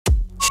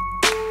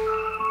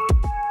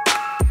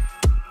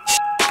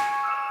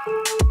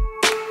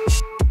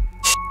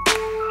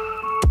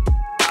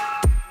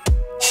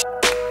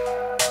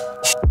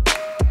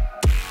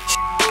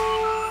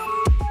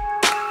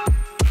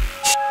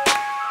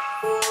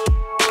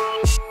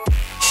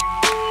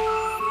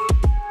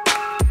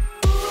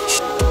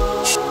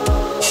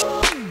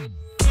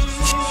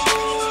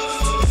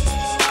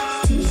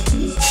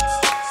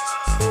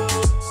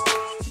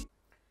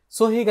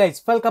So hey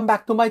guys, welcome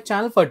back to my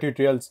channel for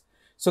tutorials.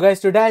 So guys,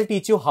 today I'll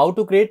teach you how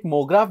to create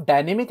MoGraph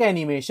dynamic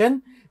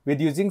animation with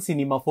using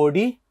Cinema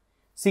 4D.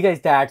 See guys,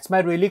 that's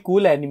my really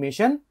cool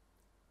animation,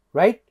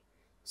 right?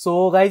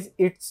 So guys,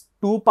 it's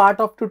two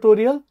part of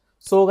tutorial.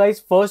 So guys,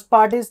 first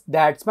part is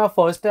that's my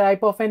first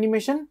type of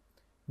animation.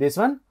 This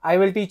one, I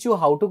will teach you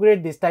how to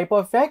create this type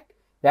of effect.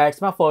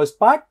 That's my first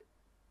part,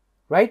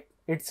 right?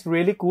 It's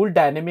really cool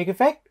dynamic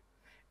effect.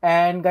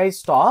 And guys,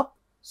 stop.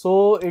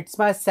 So it's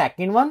my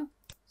second one.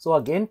 So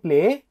again,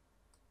 play,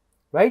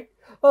 right?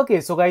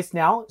 Okay, so guys,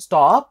 now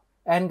stop.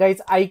 And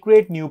guys, I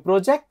create new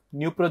project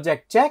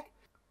check.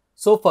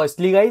 So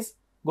firstly guys,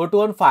 go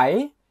to on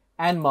file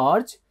and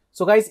merge.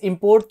 So guys,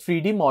 import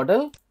 3D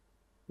model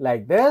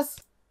like this.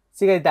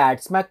 See guys,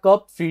 that's my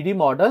cup 3D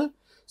model.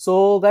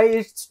 So guys,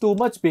 it's too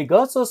much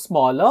bigger, so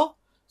smaller.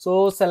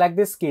 So select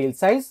the scale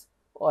size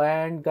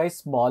and guys,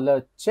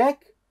 smaller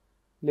check,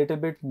 little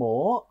bit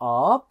more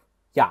up.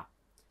 Yeah,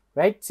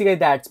 right. See guys,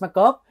 that's my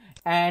cup.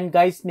 And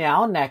guys,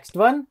 now next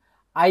one,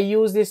 I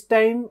use this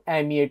time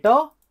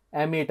emitter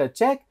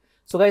check.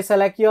 So guys,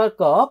 select your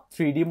cup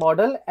 3D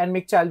model and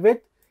make child with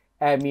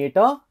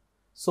emitter.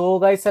 So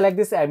guys, select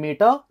this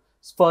emitter.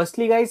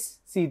 Firstly guys,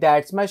 see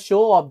that's my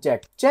show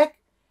object check.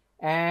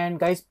 And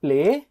guys,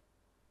 play.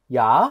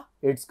 Yeah,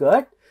 it's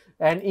good.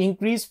 And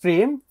increase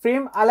frame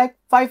I like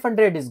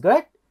 500 is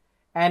good.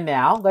 And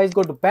now guys,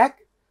 go to back.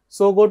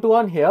 So go to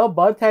on here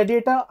birth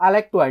editor, I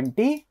like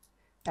 20.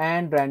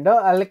 And render,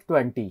 I like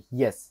 20.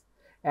 Yes.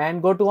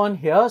 And go to on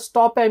here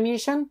stop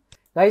emission.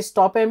 Guys,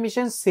 stop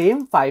emission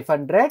same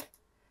 500.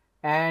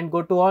 And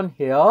go to on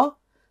here.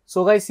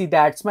 So guys, see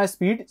that's my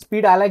speed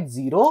I like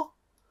 0.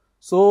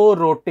 So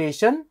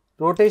rotation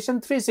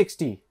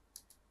 360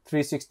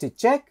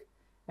 check.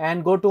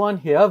 And go to on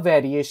here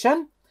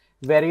variation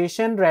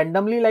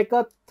randomly like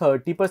a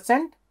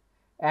 30%.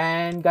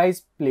 And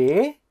guys,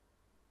 play.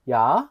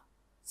 Yeah,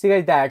 see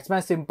guys, that's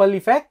my simple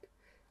effect,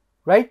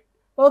 right?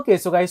 Okay,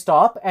 so guys,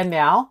 stop. And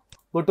now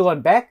go to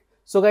on back.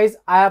 So guys,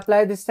 I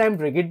apply this time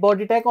rigid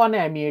body tag on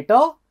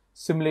emitter,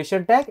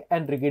 simulation tag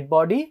and rigid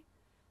body.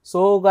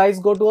 So guys,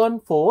 go to on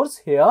force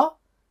here.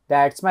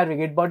 That's my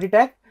rigid body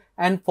tag.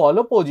 And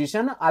follow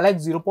position, I like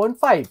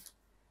 0.5.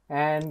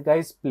 And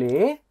guys,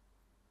 play.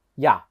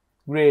 Yeah,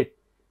 great.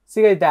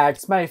 See guys,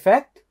 that's my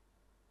effect,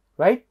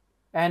 right?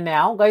 And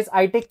now guys,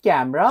 I take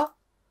camera.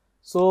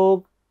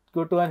 So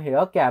go to on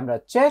here, camera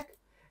check.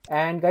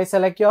 And guys,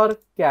 select your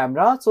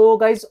camera. So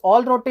guys,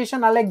 all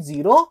rotation I like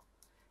 0.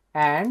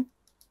 And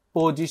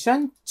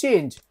position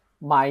change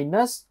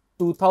minus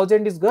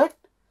 2000 is good.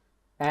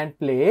 And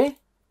play.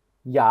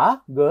 Yeah,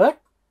 good,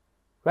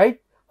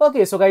 right?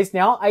 Okay, so guys,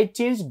 now I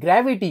change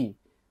gravity.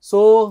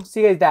 So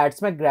see guys,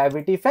 that's my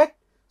gravity effect.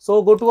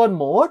 So go to on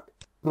mode,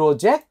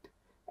 project,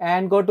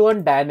 and go to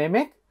on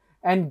dynamic,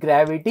 and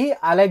gravity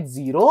I like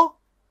 0.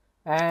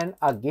 And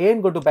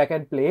again go to back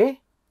and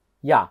play.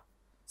 Yeah,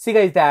 see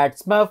guys,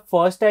 that's my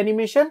first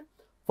animation,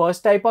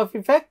 first type of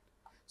effect.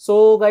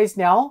 So guys,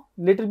 now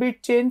little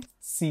bit change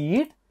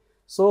seed.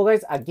 So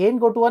guys, again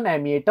go to on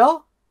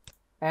emitter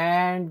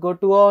and go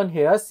to on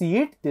here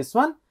seed, this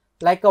one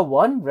like a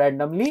 1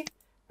 randomly,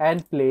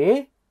 and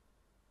play.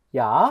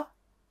 Yeah,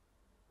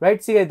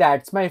 right. See guys,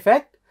 that's my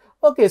effect.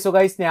 Okay, so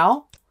guys,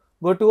 now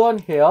go to on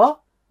here,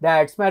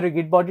 that's my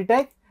rigid body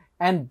tag,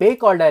 and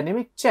bake all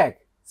dynamic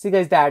check. See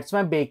guys, that's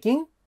my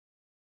baking.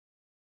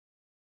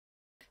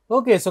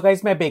 Okay, so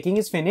guys, my baking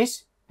is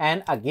finished.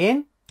 And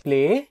again,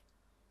 play.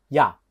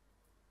 Yeah.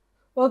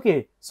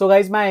 Okay, so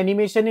guys, my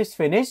animation is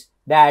finished.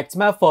 That's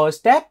my first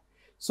step.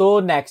 So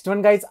next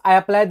one guys, I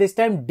apply this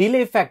time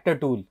delay factor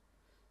tool.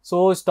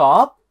 So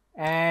stop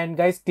and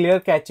guys,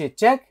 clear cache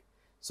check.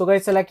 So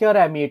guys, select your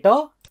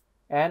emitter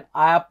and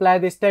I apply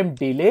this time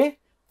delay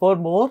for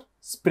more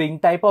spring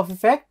type of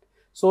effect.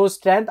 So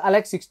strength I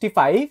like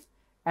 65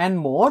 and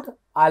mode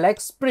I like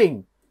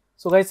spring.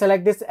 So guys,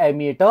 select this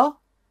emitter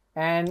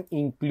and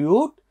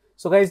include.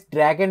 So guys,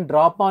 drag and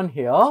drop on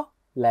here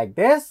like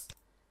this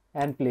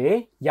and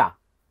play. Yeah,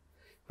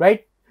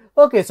 right.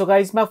 Okay, so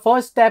guys, my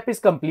first step is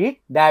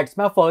complete. That's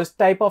my first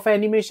type of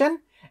animation.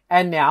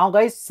 And now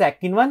guys,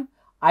 second one,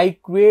 I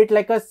create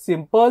like a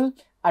simple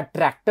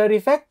attractor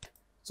effect.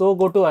 So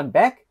go to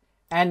unback.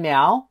 And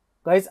now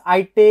guys,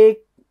 I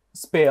take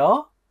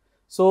sphere.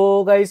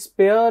 So guys,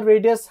 sphere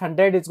radius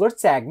 100 is good.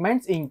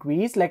 Segments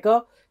increase like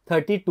a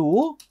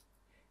 32.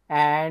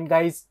 And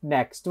guys,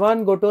 next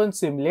one, go to on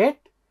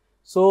simulate.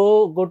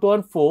 So go to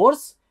on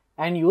force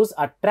and use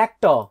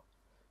attractor.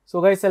 So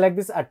guys, select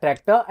this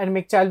attractor and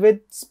make child with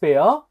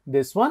sphere,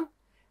 this one.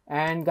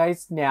 And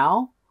guys,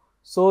 now,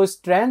 so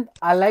strength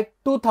I like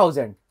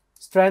 2000,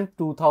 strength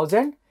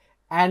 2000,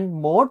 and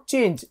mode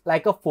change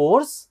like a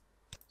force.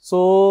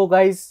 So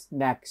guys,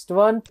 next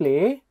one,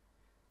 play.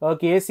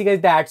 Okay, see guys,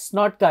 that's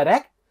not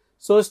correct.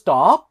 So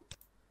stop.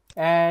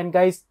 And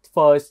guys,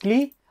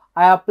 firstly,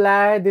 I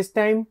apply this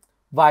time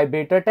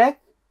vibrator tag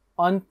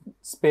on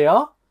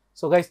sphere.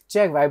 So guys,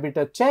 check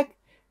vibrator check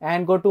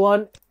and go to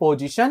on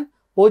position.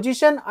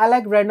 Position I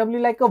like randomly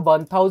like a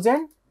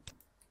 1000,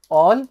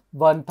 all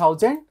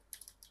 1000,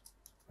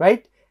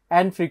 right?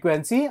 and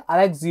frequency I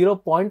like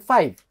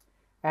 0.5.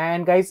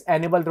 And guys,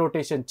 enable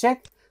rotation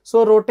check.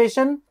 So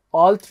rotation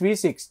all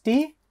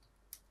 360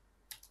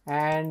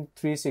 and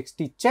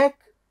 360 check.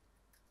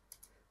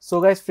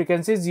 So guys,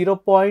 frequency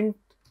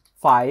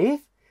 0.5.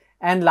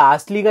 And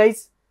lastly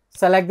guys,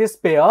 select this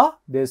pair,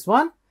 this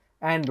one,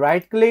 and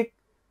right click,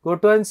 go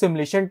to an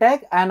simulation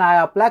tag, and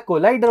I apply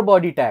collider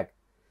body tag.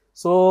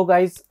 So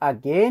guys,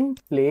 again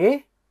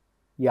play.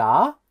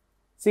 Yeah,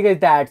 see guys,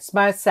 that's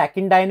my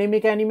second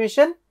dynamic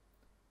animation,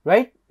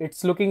 right?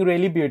 It's looking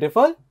really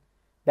beautiful.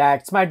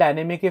 That's my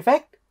dynamic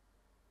effect.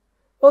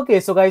 Okay,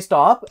 so guys,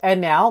 stop.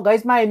 And now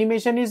guys, my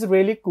animation is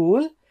really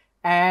cool.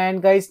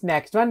 And guys,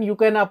 next one, you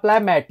can apply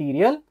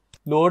material,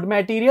 load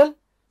material.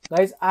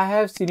 Guys, I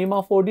have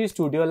Cinema 4D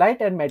Studio Light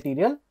and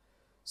material.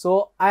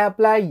 So I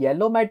apply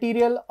yellow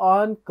material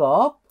on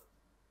cup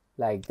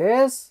like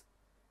this.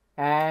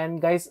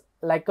 And guys,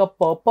 like a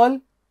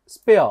purple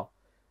sphere.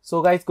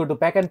 So guys, go to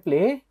back and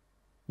play.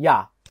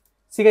 Yeah,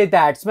 see guys,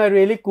 that's my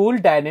really cool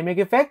dynamic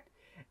effect.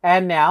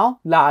 And now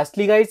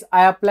lastly guys,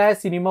 I apply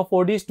Cinema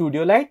 4D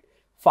Studio Light,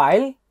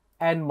 file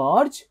and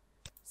merge.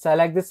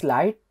 Select this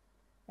light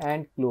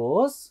and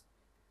close.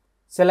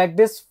 Select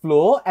this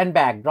flow and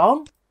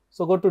background.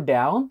 So go to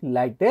down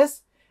like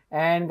this.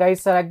 And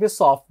guys, select this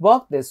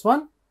softbox, this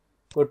one.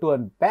 Go to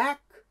and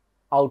back,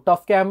 out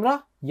of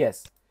camera.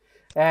 Yes.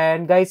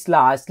 And guys,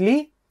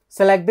 lastly,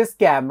 select this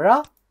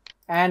camera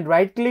and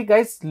right click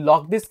guys,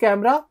 lock this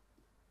camera.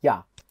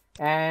 Yeah.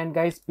 And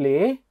guys,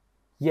 play.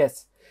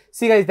 Yes.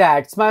 See guys,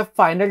 that's my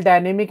final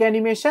dynamic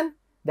animation.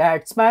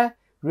 That's my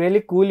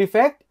really cool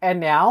effect.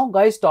 And now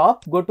guys,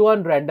 stop. Go to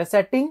on render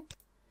setting.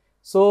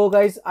 So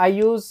guys, I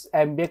use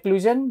ambient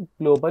occlusion,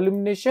 global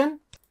illumination,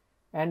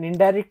 and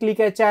indirectly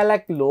catch I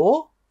like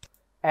low,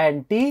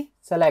 anti,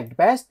 select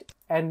best,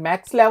 and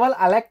max level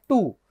I like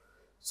 2.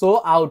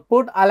 So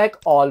output I like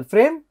all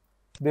frame,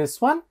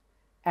 this one,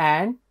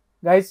 and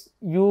guys,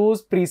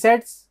 use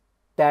presets.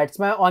 That's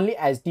my only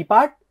SD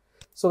part.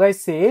 So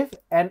guys, save,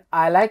 and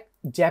I like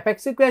JPEG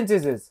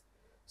sequences.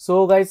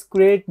 So guys,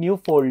 create new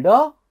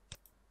folder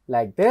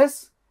like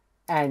this,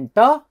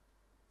 enter,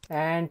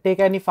 and take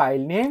any file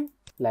name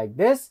like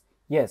this.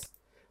 Yes,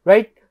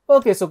 right.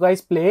 Okay, so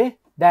guys, play.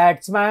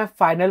 That's my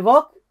final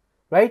work,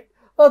 right?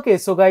 Okay,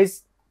 so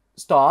guys,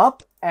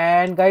 stop,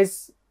 and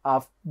guys,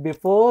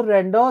 before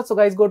render, so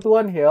guys, go to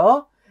on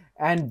here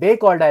and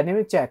bake all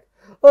dynamic check.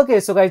 Okay,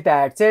 so guys,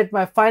 that's it.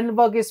 My final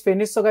work is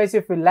finished. So guys,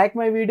 if you like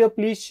my video,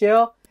 please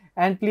share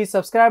and please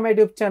subscribe my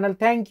YouTube channel.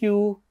 Thank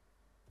you.